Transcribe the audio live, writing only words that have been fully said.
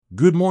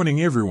Good morning,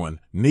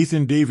 everyone.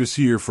 Nathan Davis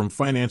here from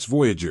Finance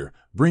Voyager,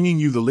 bringing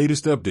you the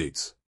latest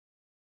updates.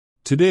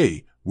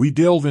 Today, we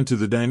delve into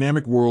the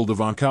dynamic world of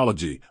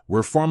oncology,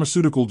 where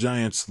pharmaceutical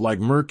giants like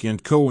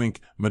Merck Co Inc,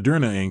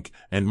 Moderna Inc,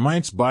 and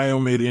Mainz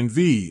Biomed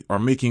N.V. are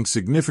making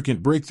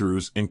significant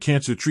breakthroughs in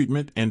cancer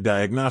treatment and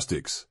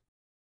diagnostics.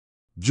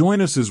 Join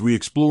us as we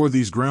explore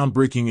these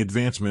groundbreaking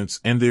advancements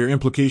and their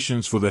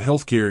implications for the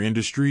healthcare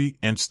industry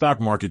and stock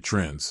market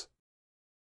trends.